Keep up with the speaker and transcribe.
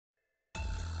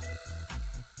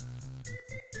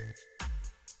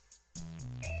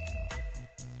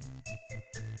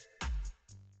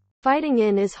fighting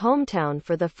in his hometown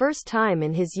for the first time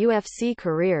in his UFC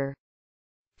career.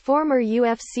 Former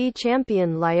UFC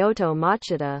champion Lyoto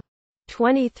Machida,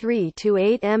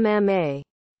 23-8 MMA,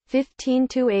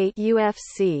 15-8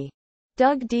 UFC,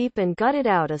 dug deep and gutted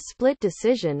out a split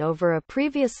decision over a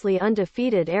previously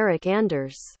undefeated Eryk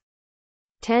Anders,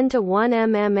 10-1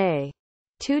 MMA,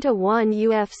 2-1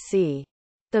 UFC.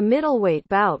 The middleweight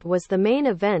bout was the main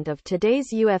event of today's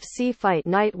UFC Fight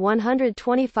Night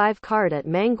 125 card at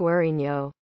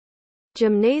Mangueirinho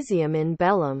Gymnasium in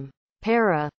Belém,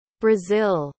 Pará,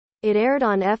 Brazil. It aired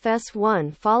on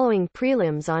FS1 following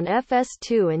prelims on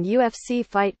FS2 and UFC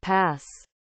Fight Pass.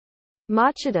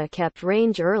 Machida kept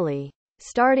range early,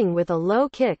 starting with a low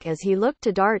kick as he looked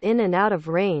to dart in and out of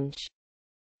range.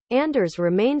 Anders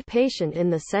remained patient in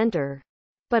the center,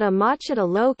 but a Machida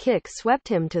low kick swept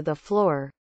him to the floor,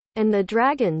 and the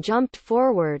Dragon jumped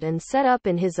forward and set up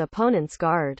in his opponent's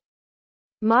guard.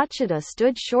 Machida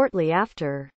stood shortly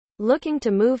after, looking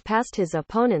to move past his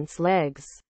opponent's legs,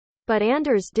 but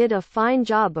Anders did a fine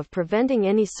job of preventing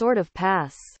any sort of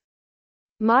pass.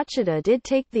 Machida did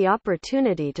take the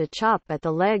opportunity to chop at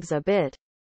the legs a bit,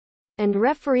 and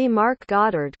referee Mark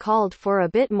Goddard called for a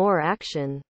bit more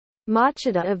action.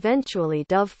 Machida eventually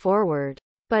dove forward,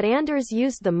 but Anders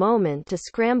used the moment to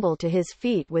scramble to his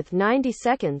feet with 90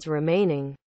 seconds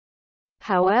remaining.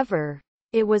 However,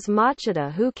 it was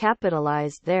Machida who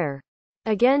capitalized there,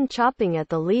 again chopping at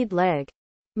the lead leg.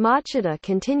 Machida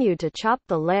continued to chop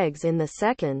the legs in the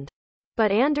second,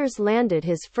 but Anders landed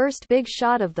his first big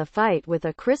shot of the fight with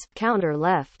a crisp counter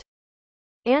left.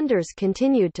 Anders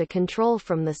continued to control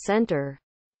from the center,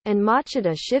 and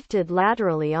Machida shifted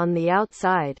laterally on the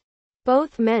outside.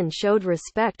 Both men showed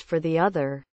respect for the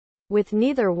other, with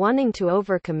neither wanting to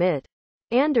overcommit.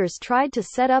 Anders tried to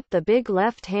set up the big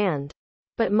left hand,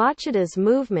 but Machida's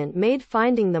movement made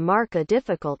finding the mark a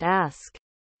difficult ask.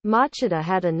 Machida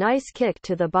had a nice kick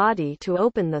to the body to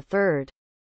open the third,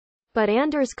 but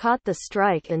Anders caught the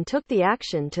strike and took the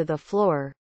action to the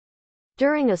floor.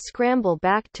 During a scramble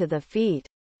back to the feet,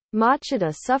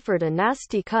 Machida suffered a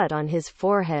nasty cut on his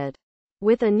forehead,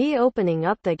 with a knee opening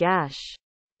up the gash,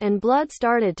 and blood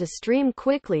started to stream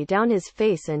quickly down his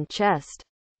face and chest.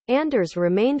 Anders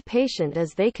remained patient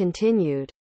as they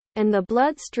continued, and the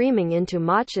blood streaming into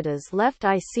Machida's left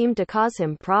eye seemed to cause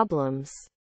him problems.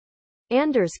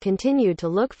 Anders continued to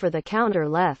look for the counter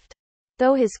left,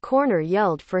 though his corner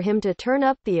yelled for him to turn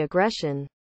up the aggression.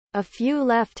 A few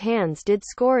left hands did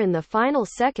score in the final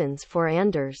seconds for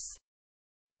Anders,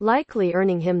 likely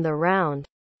earning him the round.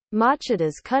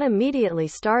 Machida's cut immediately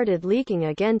started leaking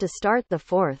again to start the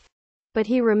fourth, but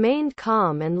he remained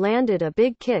calm and landed a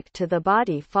big kick to the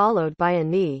body followed by a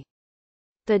knee.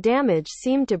 The damage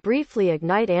seemed to briefly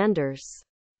ignite Anders,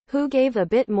 who gave a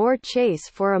bit more chase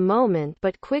for a moment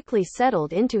but quickly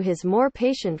settled into his more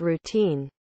patient routine.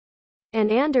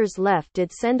 And Anders' left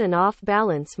did send an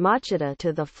off-balance Machida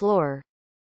to the floor.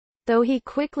 Though he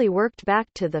quickly worked back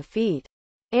to the feet,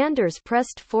 Anders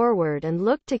pressed forward and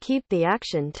looked to keep the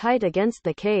action tight against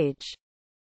the cage.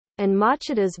 And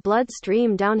Machida's blood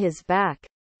streamed down his back.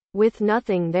 With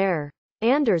nothing there,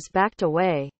 Anders backed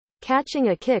away, catching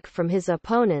a kick from his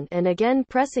opponent and again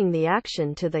pressing the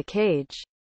action to the cage.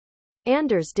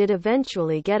 Anders did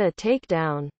eventually get a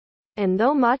takedown, and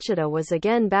though Machida was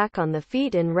again back on the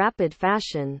feet in rapid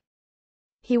fashion,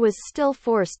 he was still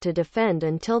forced to defend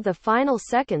until the final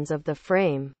seconds of the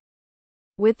frame.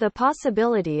 With the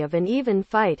possibility of an even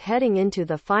fight heading into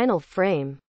the final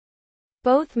frame,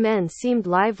 both men seemed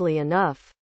lively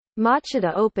enough.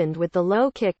 Machida opened with the low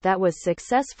kick that was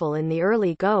successful in the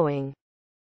early going.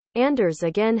 Anders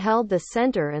again held the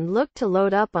center and looked to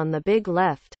load up on the big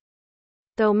left.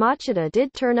 Though Machida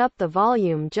did turn up the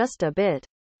volume just a bit,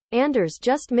 Anders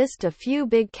just missed a few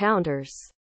big counters,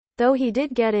 though he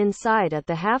did get inside at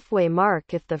the halfway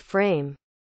mark if the frame.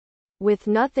 With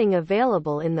nothing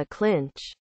available in the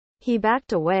clinch, he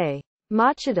backed away.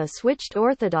 Machida switched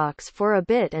orthodox for a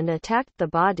bit and attacked the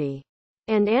body,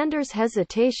 and Anders'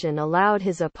 hesitation allowed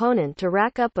his opponent to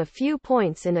rack up a few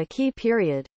points in a key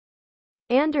period.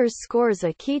 Anders scores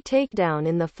a key takedown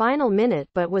in the final minute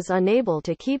but was unable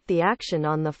to keep the action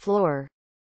on the floor.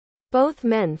 Both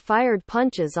men fired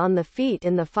punches on the feet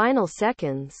in the final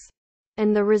seconds,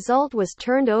 and the result was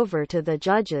turned over to the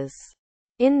judges.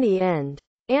 In the end,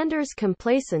 Anders'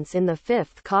 complacence in the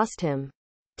fifth cost him.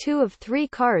 2 of 3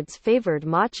 cards favored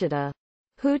Machida,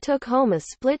 who took home a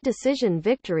split decision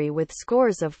victory with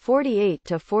scores of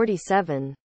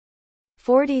 48-47,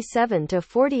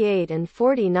 47-48 and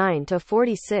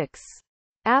 49-46.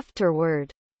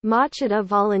 Afterward, Machida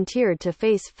volunteered to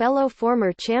face fellow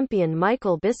former champion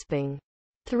Michael Bisping.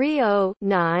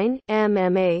 309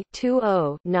 MMA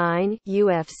 209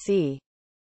 UFC.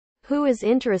 Who is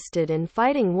interested in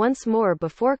fighting once more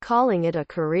before calling it a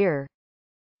career?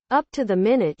 Up to the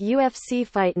minute UFC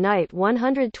Fight Night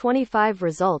 125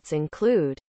 results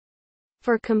include.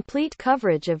 For complete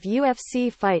coverage of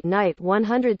UFC Fight Night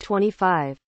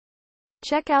 125,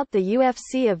 check out the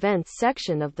UFC events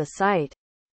section of the site.